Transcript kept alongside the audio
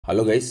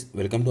Hello guys,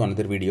 welcome to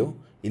another video.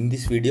 In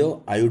this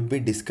video, I would be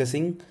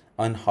discussing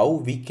on how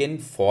we can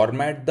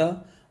format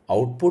the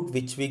output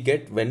which we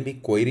get when we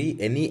query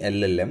any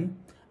LLM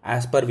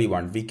as per we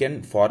want. We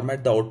can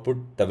format the output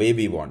the way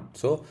we want.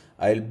 So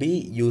I'll be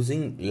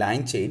using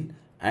LangChain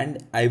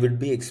and I will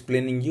be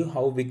explaining you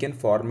how we can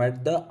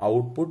format the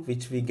output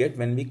which we get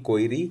when we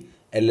query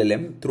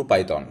LLM through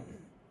Python.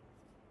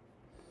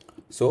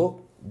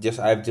 So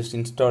I've just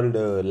installed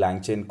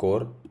LangChain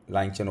core,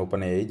 LangChain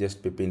OpenAI,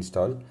 just pip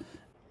install.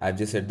 I've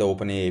just set the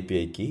OpenAI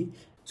API key.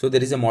 So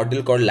there is a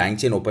module called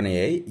LangChain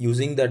OpenAI.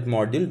 Using that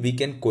module, we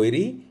can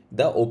query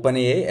the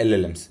OpenAI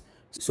LLMs.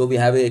 So we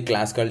have a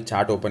class called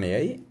chat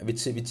OpenAI,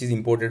 which is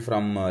imported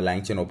from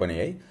LangChain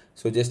OpenAI.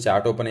 So just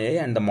chat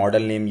OpenAI and the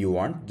model name you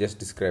want, just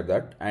describe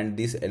that. And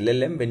this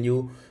LLM, when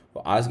you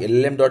ask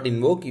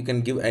LLM.invoke, you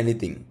can give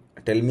anything.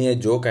 Tell me a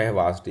joke I have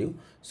asked you.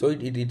 So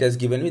it has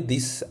given me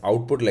this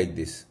output like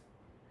this.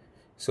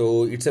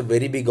 So it's a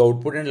very big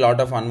output and a lot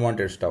of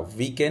unwanted stuff.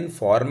 We can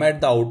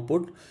format the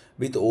output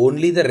with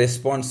only the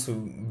response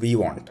we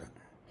want.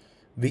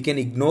 We can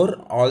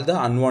ignore all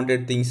the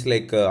unwanted things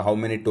like how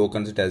many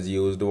tokens it has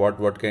used,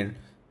 what is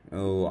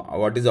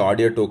the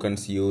audio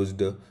tokens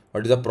used,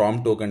 what is the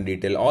prompt token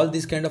detail. All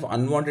this kind of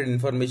unwanted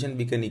information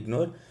we can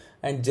ignore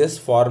and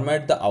just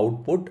format the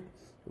output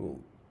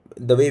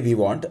the way we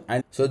want.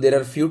 And so there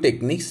are few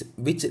techniques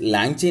which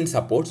LangChain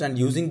supports, and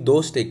using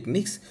those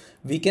techniques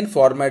we can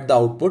format the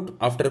output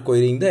after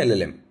querying the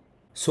LLM.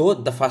 So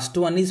the first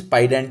one is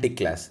Pydantic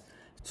class.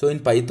 So in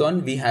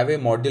Python we have a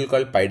module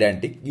called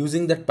Pydantic.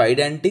 Using that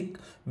Pydantic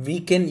we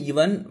can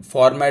even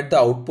format the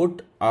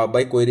output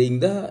by querying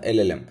the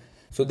LLM.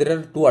 So there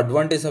are two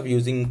advantages of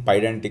using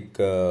Pydantic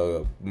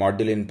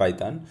module in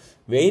Python,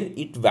 where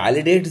it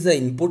validates the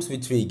inputs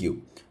which we give.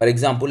 For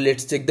example,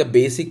 let's check the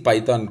basic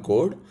Python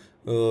code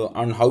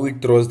on how it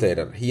throws the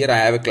error. Here I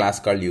have a class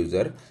called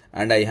user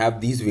and I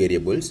have these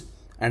variables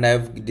and I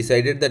have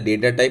decided the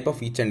data type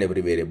of each and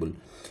every variable.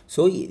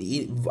 So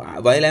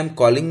while I am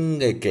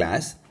calling a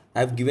class,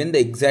 I have given the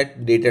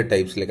exact data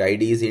types, like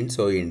id is int,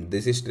 so int,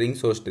 this is string,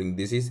 so string,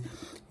 this is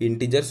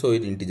integer, so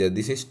it integer,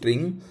 this is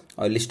string,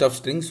 a list of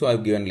strings, so I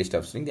have given list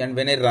of strings, and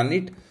when I run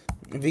it,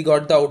 we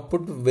got the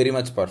output very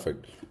much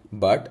perfect.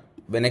 But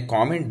when I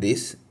comment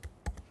this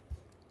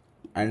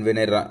and when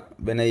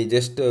I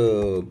just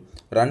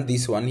run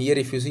this one here,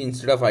 if you see,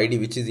 instead of id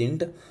which is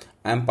int,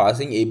 I am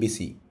passing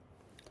abc.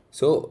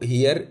 So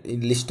here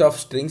in list of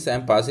strings I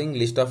am passing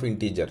list of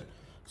integer,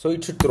 so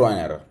it should throw an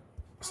error.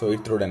 So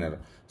it threw an error.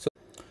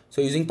 So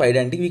using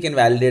Pydantic we can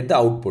validate the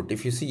output.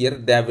 If you see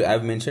here, I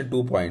have mentioned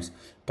 2 points.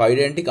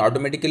 Pydantic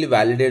automatically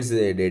validates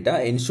the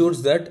data,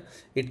 ensures that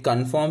it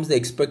confirms the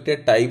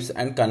expected types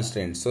and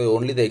constraints. So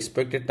only the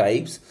expected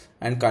types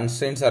and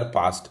constraints are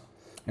passed.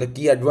 The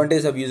key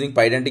advantage of using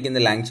Pydantic in the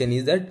LangChain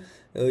is that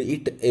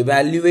it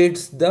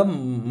evaluates the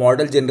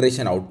model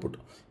generation output.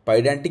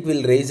 Pydantic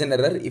will raise an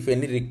error if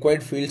any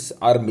required fields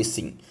are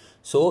missing.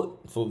 So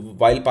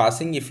while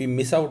passing, if we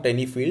miss out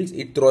any fields,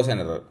 it throws an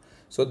error.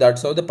 So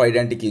that's how the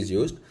Pydantic is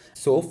used.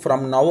 So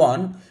from now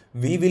on,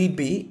 we will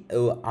be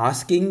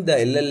asking the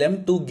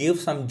LLM to give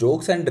some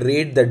jokes and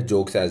rate that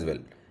jokes as well.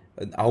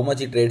 How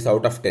much it rates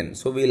out of 10.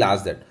 So we'll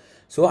ask that.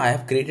 So I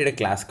have created a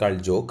class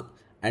called joke.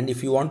 And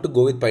if you want to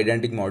go with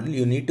Pydantic module,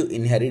 you need to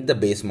inherit the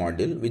base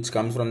module, which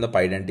comes from the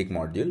Pydantic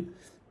module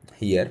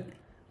here.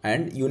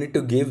 And you need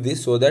to give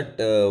this so that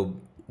the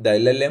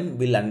LLM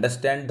will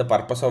understand the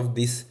purpose of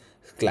this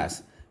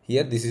class.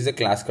 Here, this is a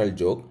class called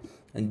joke,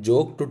 and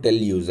joke to tell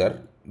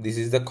user. This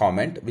is the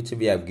comment which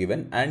we have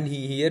given, and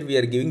here we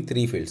are giving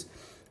 3 fields.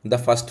 The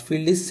first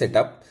field is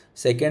setup,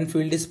 second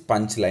field is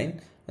punchline,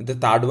 and the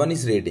third one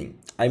is rating.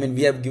 I mean,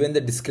 we have given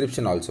the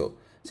description also.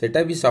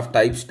 Setup is of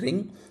type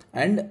string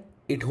and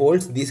it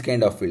holds this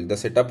kind of field, the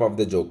setup of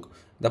the joke,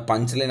 the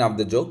punchline of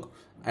the joke,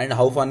 and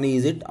how funny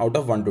is it out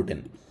of 1 to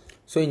 10.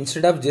 So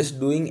instead of just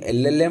doing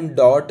LLM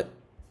dot,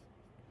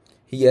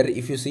 here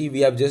if you see,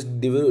 we have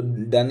just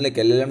done like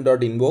LLM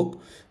dot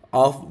invoke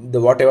of the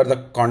whatever the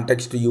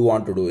context you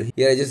want to do.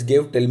 Here I just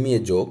gave tell me a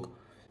joke.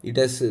 It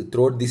has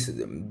thrown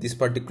this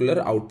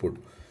particular output.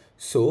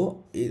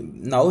 So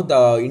now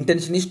the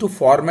intention is to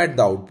format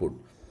the output.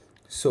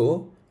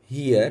 So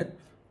here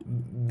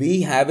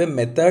we have a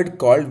method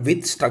called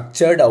with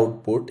structured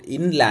output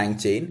in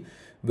LangChain.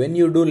 When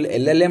you do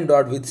LLM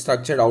dot with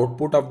structured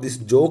output of this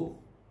joke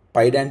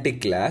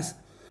Pydantic class,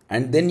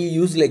 and then you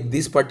use like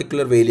this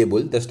particular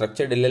variable, the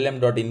structured LLM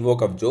dot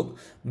invoke of joke,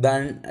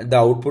 then the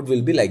output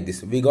will be like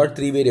this. We got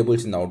 3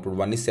 variables in the output.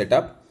 One is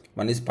setup,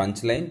 one is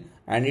punchline,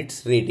 and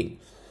it's rating.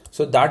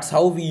 So that's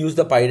how we use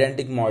the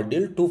Pydantic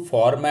module to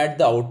format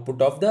the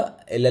output of the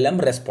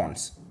LLM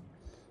response.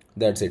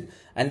 That's it.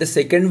 And the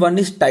second one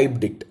is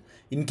TypedDict.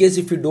 In case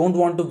if you don't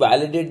want to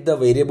validate the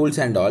variables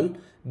and all,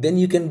 then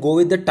you can go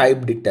with the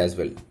TypedDict as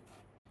well.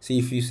 See,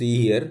 if you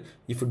see here,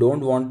 if you don't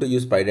want to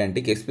use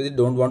Pydantic, especially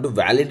don't want to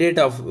validate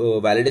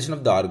validation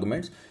of the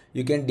arguments,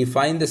 you can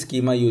define the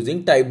schema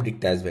using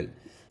TypedDict as well.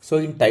 So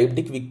in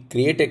TypedDict, we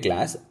create a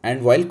class,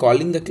 and while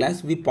calling the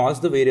class, we pass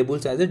the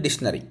variables as a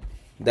dictionary.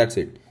 That's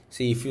it.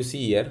 See, if you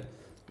see here,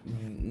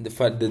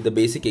 for the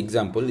basic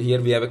example,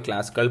 here we have a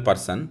class called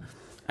person,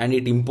 and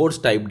it imports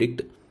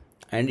TypedDict,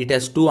 and it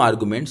has two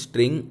arguments,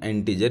 string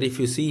and integer. If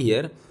you see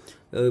here,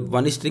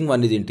 one is string,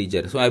 one is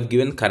integer. So I have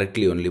given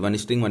correctly only one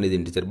is string, one is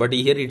integer, but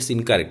here it's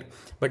incorrect.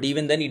 But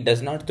even then it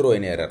does not throw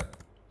an error.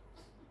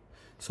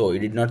 So it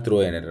did not throw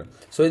an error.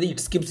 So it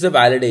skips the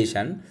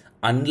validation,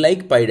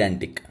 unlike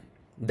Pydantic.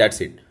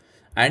 That's it.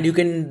 And you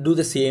can do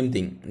the same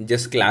thing,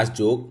 just class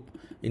joke.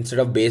 Instead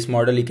of base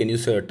model, you can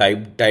use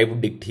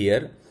TypedDict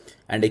here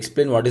and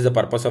explain what is the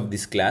purpose of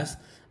this class,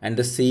 and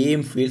the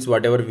same fields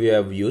whatever we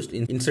have used.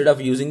 Instead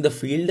of using the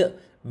field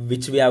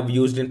which we have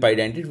used in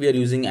Pydantic, we are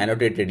using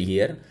annotated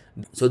here.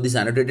 So this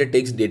annotated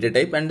takes data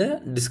type and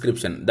the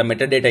description, the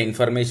metadata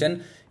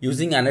information.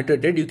 Using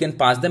annotated, you can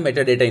pass the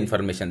metadata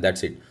information.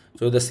 That's it.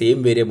 So the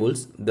same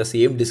variables, the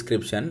same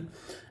description,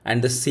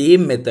 and the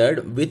same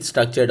method with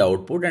structured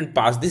output, and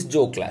pass this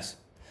joke class.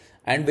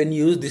 And when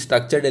you use the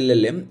structured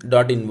LLM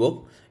dot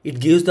invoke, it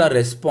gives the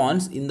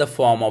response in the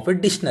form of a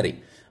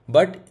dictionary.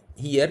 But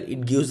here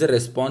it gives the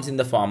response in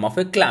the form of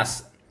a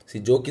class. See,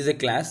 joke is a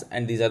class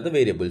and these are the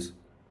variables.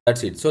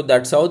 That's it. So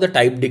that's how the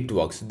TypedDict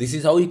works. This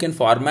is how you can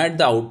format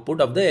the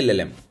output of the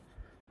LLM.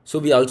 So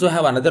we also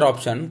have another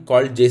option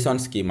called JSON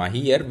Schema.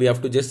 Here we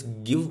have to just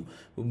give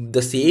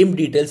the same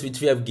details which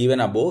we have given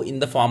above in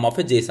the form of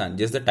a JSON.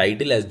 Just the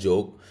title as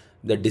joke,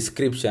 the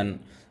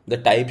description, the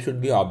type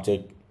should be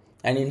object.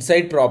 And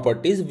inside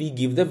properties, we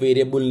give the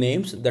variable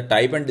names, the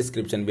type and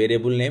description,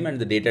 variable name and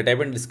the data type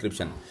and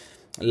description,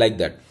 like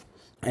that.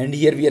 And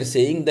here we are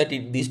saying that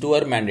these two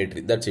are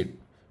mandatory. That's it.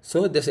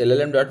 So this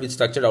LLM dot with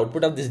structured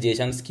output of this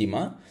JSON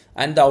schema,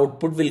 and the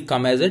output will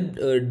come as a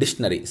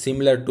dictionary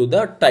similar to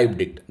the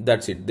TypedDict.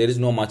 That's it. There is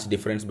no much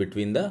difference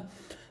between the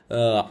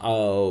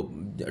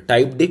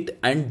TypedDict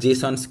and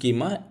JSON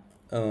schema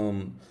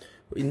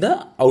in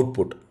the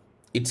output.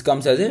 It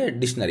comes as a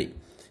dictionary.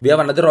 We have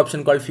another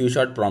option called few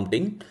shot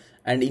prompting,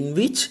 and in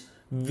which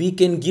we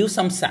can give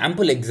some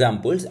sample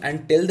examples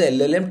and tell the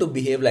LLM to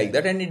behave like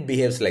that, and it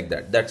behaves like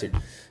that. That's it.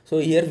 So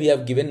here we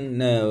have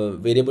given a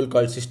variable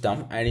called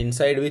system, and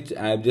inside which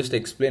I have just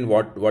explained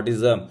what is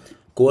the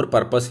core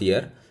purpose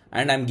here,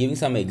 and I'm giving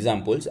some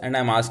examples, and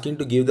I'm asking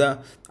to give the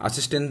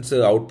assistant's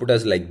output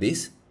as like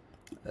this.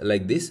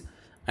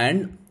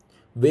 And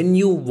when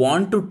you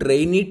want to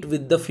train it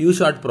with the few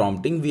shot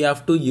prompting, we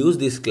have to use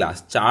this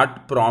class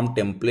chart prompt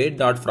template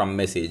dot from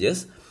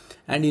messages,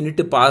 and you need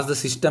to pass the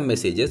system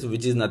messages,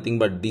 which is nothing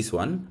but this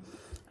one,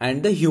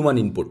 and the human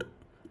input.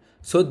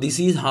 So this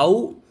is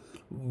how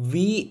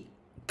we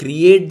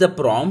create the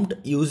prompt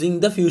using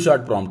the few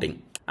shot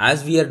prompting.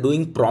 As we are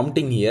doing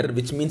prompting here,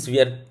 which means we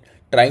are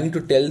trying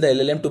to tell the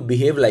LLM to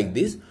behave like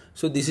this.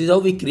 So this is how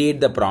we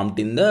create the prompt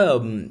in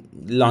the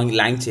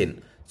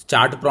LangChain.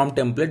 Chart prompt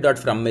template dot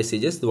from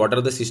messages. What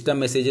are the system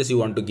messages you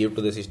want to give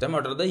to the system?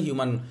 What are the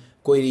human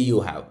query you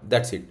have?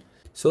 That's it.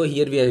 So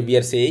here we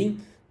are saying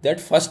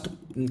that first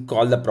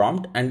call the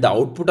prompt, and the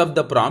output of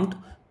the prompt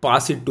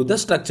pass it to the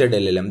structured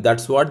LLM.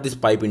 That's what this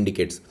pipe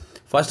indicates.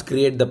 First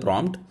create the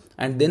prompt,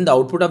 and then the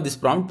output of this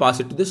prompt pass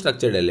it to the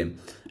structured LLM.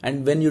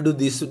 And when you do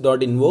this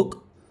dot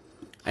invoke,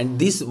 and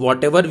this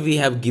whatever we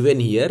have given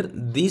here,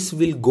 this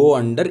will go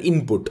under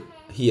input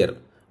here.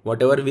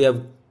 Whatever we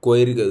have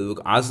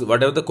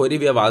whatever the query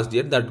we have asked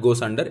here, that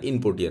goes under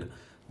input here.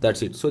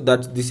 That's it. So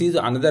this is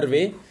another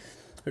way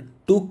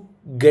to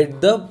get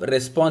the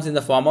response in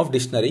the form of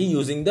dictionary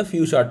using the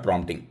few shot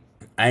prompting.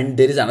 And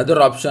there is another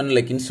option,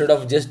 like instead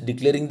of just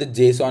declaring the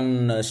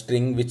JSON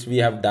string which we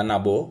have done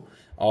above,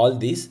 all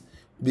these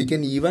we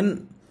can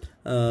even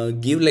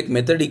give like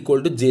method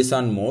equal to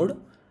JSON mode.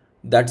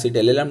 That's it.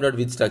 LLM dot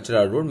with structured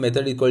output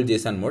method equal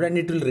JSON mode, and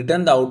it will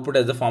return the output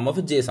as the form of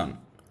a JSON.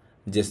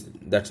 Just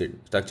that's it.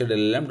 Structured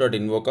LLM dot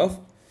invoke of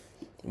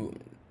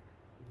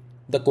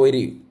the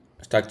query.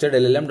 Structured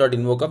LLM dot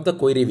invoke of the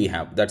query we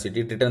have. That's it.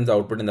 It returns the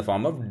output in the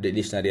form of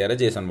dictionary or a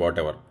JSON,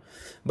 whatever.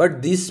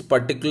 But this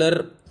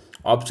particular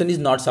option is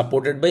not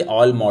supported by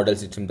all model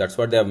systems. That's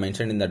what they have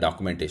mentioned in the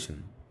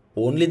documentation.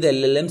 Only the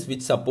LLMs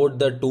which support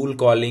the tool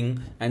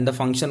calling and the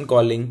function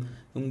calling,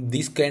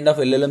 these kind of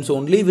LLMs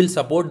only will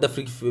support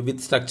the with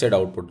structured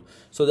output.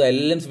 So the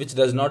LLMs which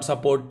does not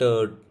support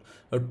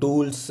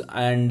tools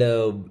and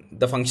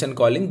the function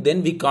calling,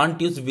 then we can't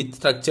use with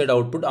structured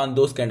output on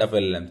those kind of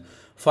LLMs.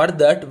 For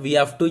that, we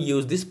have to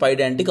use this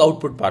Pydantic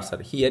output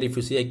parser. Here, if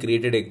you see, I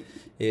created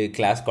a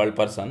class called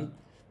person,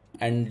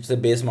 and it's a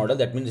base model.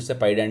 That means it's a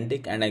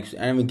Pydantic, and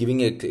I'm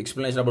giving an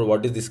explanation about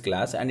what is this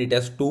class, and it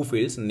has two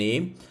fields,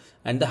 name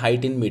and the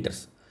height in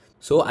meters.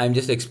 So I'm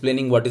just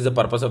explaining what is the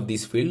purpose of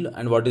this field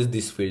and what is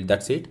this field.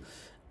 That's it.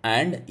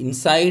 And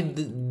inside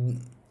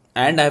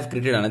and I have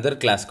created another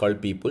class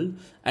called people,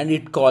 and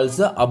it calls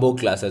the above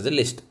class as a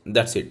list.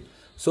 That's it.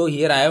 So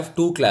here I have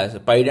two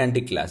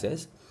Pydantic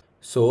classes.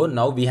 So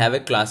now we have a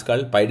class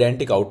called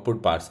Pydantic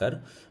output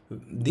parser.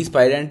 This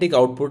Pydantic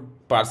output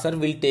parser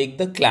will take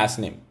the class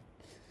name.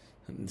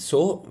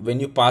 So when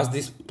you pass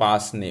this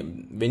class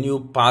name,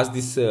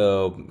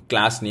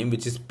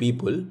 which is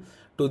people,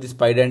 to this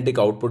Pydantic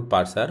output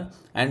parser,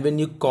 and when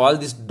you call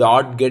this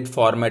dot get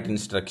format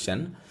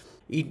instruction,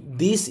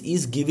 this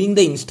is giving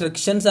the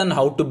instructions on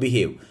how to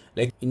behave.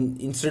 Like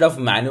instead of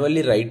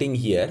manually writing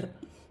here,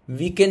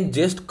 we can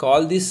just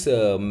call this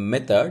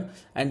method,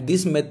 and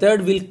this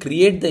method will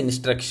create the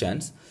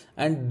instructions,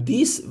 and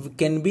this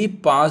can be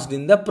passed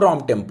in the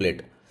prompt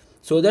template,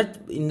 so that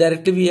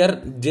indirectly we are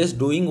just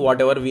doing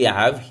whatever we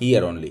have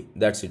here only.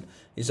 That's it.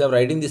 Instead of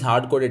writing this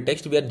hard-coded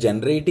text, we are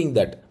generating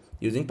that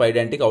using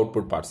Pydantic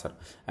output parser.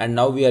 And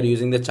now we are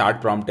using the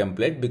chart prompt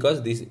template,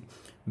 because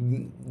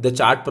the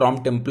chart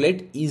prompt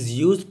template is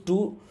used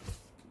to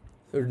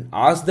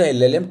ask the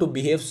LLM to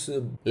behave.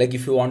 Like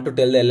if you want to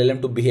tell the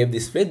LLM to behave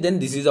this way, then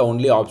this is the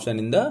only option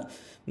in the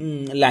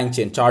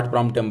LangChain chart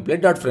prompt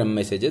template dot frame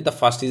messages. The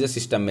first is the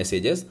system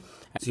messages.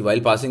 See, while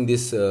passing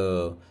this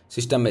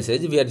system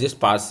message, we are just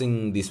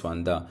parsing this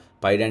one, the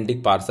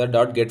Pydantic parser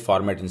dot get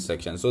format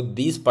instruction. So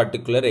this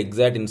particular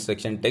exact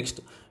instruction text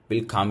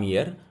will come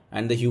here,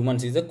 and the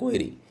humans is a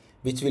query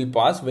which will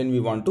pass when we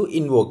want to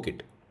invoke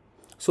it.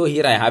 So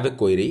here I have a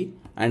query,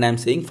 and I'm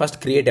saying first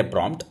create a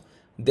prompt.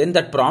 Then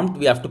that prompt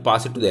we have to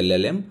pass it to the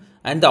LLM,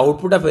 and the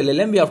output of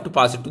LLM we have to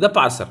pass it to the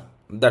parser.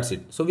 That's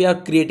it. So we are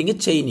creating a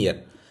chain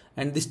here,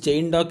 and this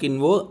chain dot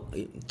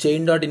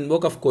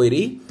invoke of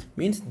query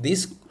means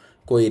this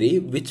query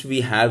which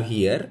we have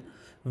here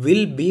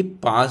will be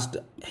passed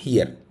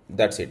here.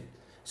 That's it.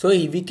 So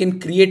we can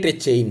create a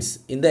chains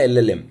in the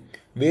LLM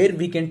where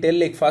we can tell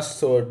like first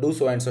do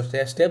so and so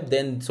step,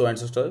 then so and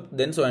so step,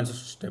 then so and so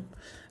step,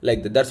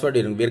 like that. That's what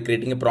we're doing. We're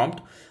creating a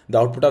prompt. The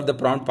output of the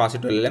prompt pass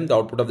it to LLM, the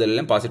output of the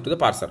LLM pass it to the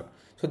parser.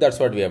 So that's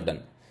what we have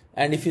done.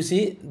 And if you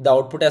see, the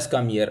output has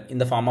come here in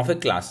the form of a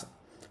class.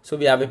 So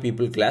we have a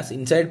people class.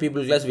 Inside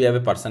people class we have a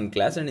person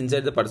class, and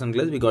inside the person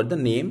class we got the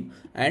name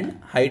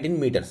and height in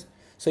meters.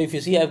 So if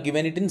you see, I have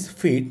given it in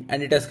feet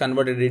and it has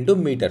converted into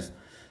meters.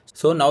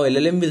 So now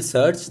LLM will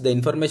search the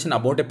information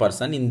about a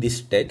person in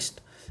this text,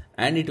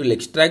 and it will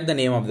extract the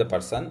name of the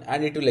person,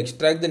 and it will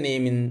extract the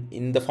name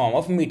in the form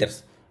of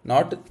meters,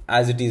 not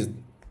as it is,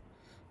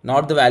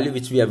 not the value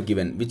which we have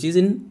given, which is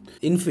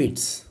in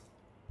feet.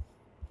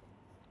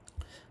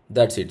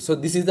 That's it. So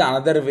this is the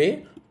another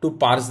way to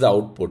parse the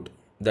output.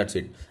 That's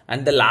it.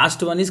 And the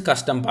last one is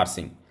custom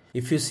parsing.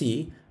 If you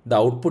see, the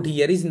output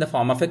here is in the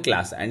form of a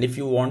class, and if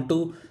you want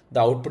to the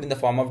output in the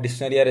form of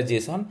dictionary or a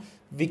JSON,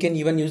 we can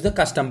even use the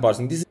custom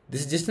parsing. This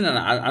is just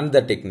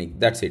another technique.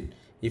 That's it.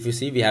 If you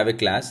see, we have a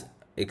class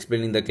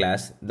explaining the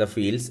class, the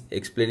fields,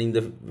 explaining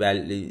the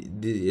value,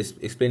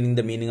 explaining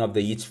the meaning of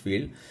the each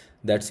field.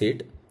 That's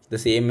it. The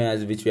same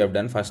as which we have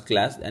done first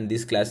class, and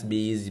this class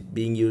B is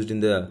being used in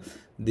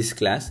this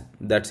class.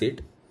 That's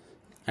it.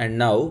 And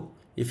now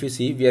if you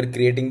see, we are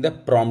creating the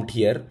prompt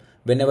here.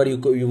 Whenever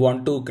you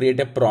want to create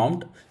a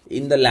prompt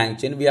in the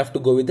LangChain, we have to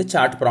go with the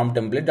chart prompt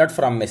template dot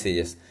from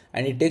messages,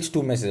 and it takes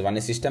two messages. One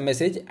is system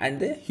message and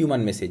the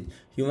human message.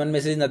 Human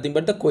message is nothing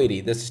but the query.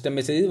 The system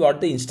message is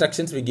what the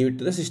instructions we give it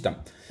to the system.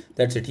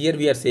 That's it. Here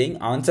we are saying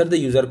answer the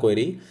user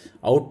query,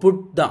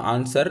 output the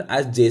answer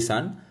as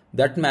JSON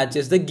that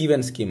matches the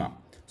given schema.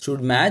 Should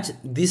match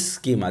this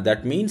schema.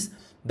 That means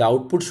the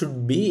output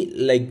should be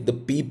like the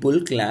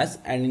people class,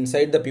 and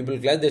inside the people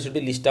class there should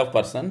be list of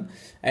person,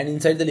 and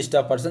inside the list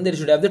of person there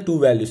should have the two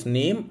values,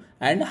 name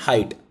and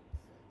height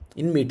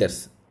in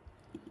meters.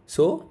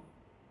 So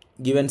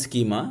given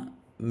schema,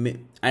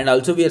 and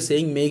also we are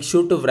saying make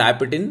sure to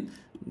wrap it in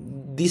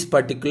these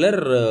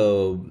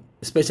particular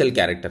special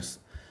characters.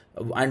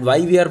 And why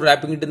we are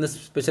wrapping it in the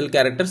special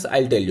characters,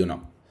 I'll tell you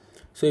now.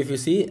 So if you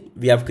see,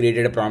 we have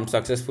created a prompt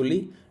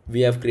successfully,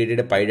 we have created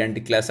a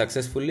Pydantic class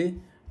successfully.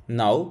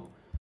 Now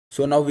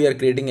we are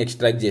creating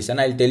extract JSON.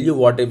 I'll tell you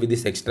what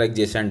this extract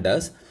JSON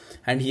does.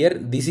 And here,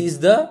 this is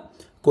the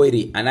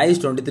query. Anna is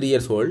 23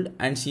 years old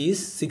and she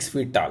is 6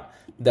 feet tall.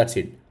 That's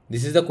it.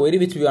 This is the query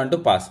which we want to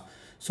pass.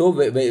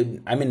 So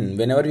I mean,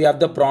 whenever we have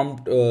the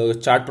prompt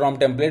chart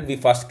prompt template, we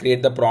first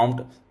create the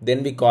prompt,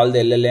 then we call the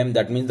LLM.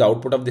 That means the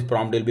output of this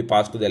prompt will be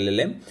passed to the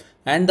LLM,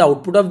 and the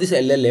output of this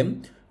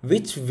LLM,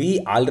 which we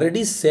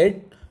already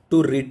set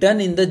to return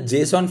in the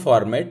JSON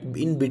format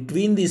in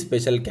between these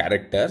special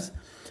characters,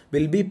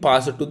 will be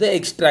passed to the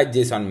extract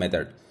JSON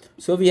method.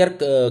 So we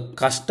are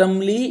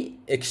customly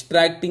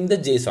extracting the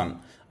JSON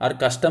or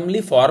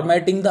customly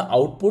formatting the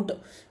output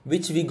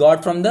which we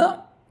got from the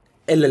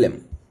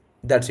LLM.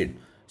 That's it.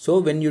 So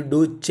when you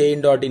do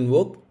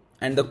chain.invoke,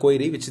 and the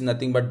query, which is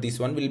nothing but this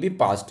one, will be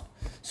passed.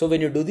 So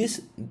when you do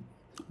this,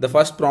 the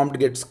first prompt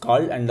gets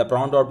called and the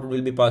prompt output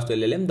will be passed to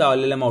LLM. The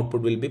LLM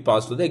output will be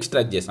passed to the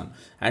extract JSON.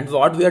 And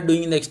what we are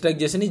doing in the extract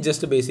JSON is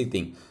just a basic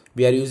thing.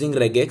 We are using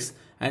regex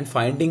and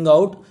finding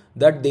out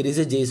that there is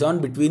a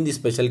JSON between the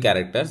special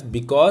characters,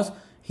 because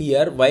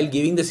here while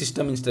giving the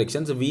system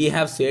instructions, we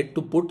have said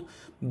to put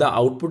the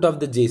output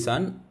of the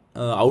JSON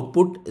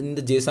output in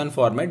the JSON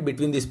format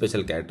between the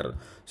special character.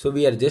 So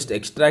we are just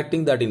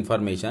extracting that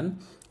information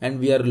and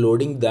we are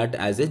loading that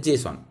as a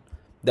JSON.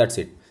 That's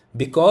it.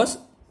 Because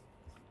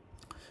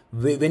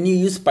when you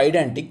use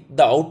Pydantic,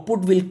 the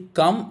output will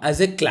come as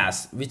a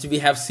class, which we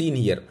have seen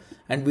here,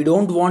 and we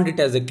don't want it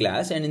as a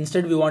class, and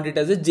instead we want it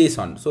as a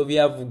JSON. So we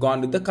have gone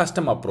with the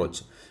custom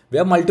approach. We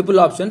have multiple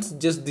options,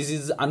 just this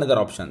is another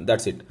option.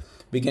 That's it.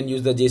 We can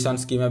use the JSON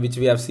schema which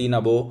we have seen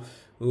above,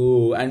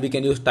 and we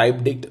can use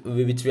TypedDict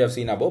which we have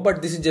seen above,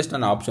 but this is just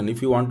an option.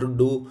 If you want to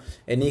do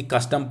any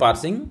custom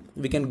parsing,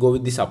 we can go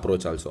with this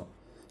approach also.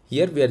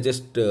 Here we are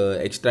just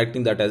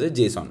extracting that as a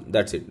JSON.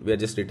 That's it. We are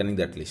just returning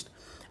that list.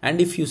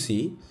 And if you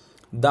see,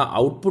 the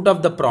output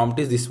of the prompt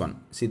is this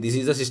one. See, this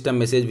is a system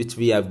message which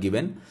we have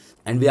given,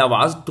 and we have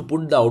asked to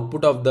put the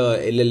output of the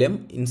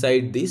LLM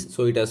inside this.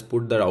 So it has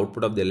put the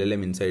output of the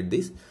LLM inside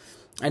this.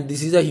 And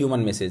this is a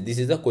human message. This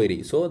is a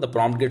query. So the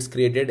prompt gets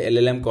created,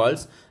 LLM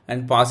calls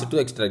and pass it to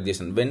extract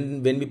JSON.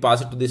 When we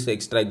pass it to this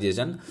extract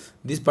JSON,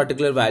 this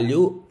particular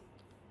value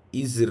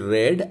is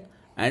read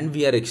and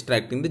we are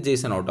extracting the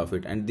JSON out of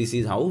it. And this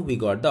is how we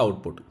got the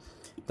output.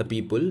 The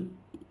people,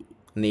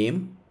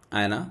 name,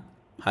 Anna,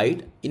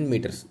 height in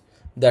meters.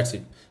 That's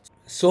it.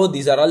 So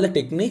these are all the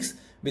techniques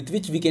with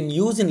which we can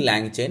use in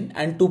LangChain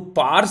and to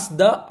parse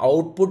the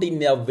output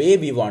in a way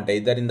we want,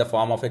 either in the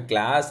form of a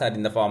class or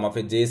in the form of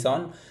a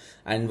JSON.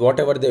 And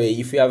whatever the way,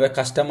 if you have a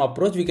custom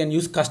approach, we can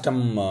use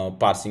custom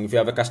parsing if you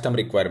have a custom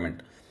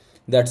requirement.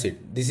 That's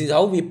it. This is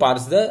how we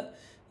parse the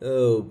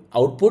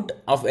output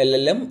of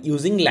LLM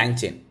using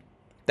LangChain.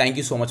 Thank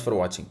you so much for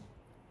watching.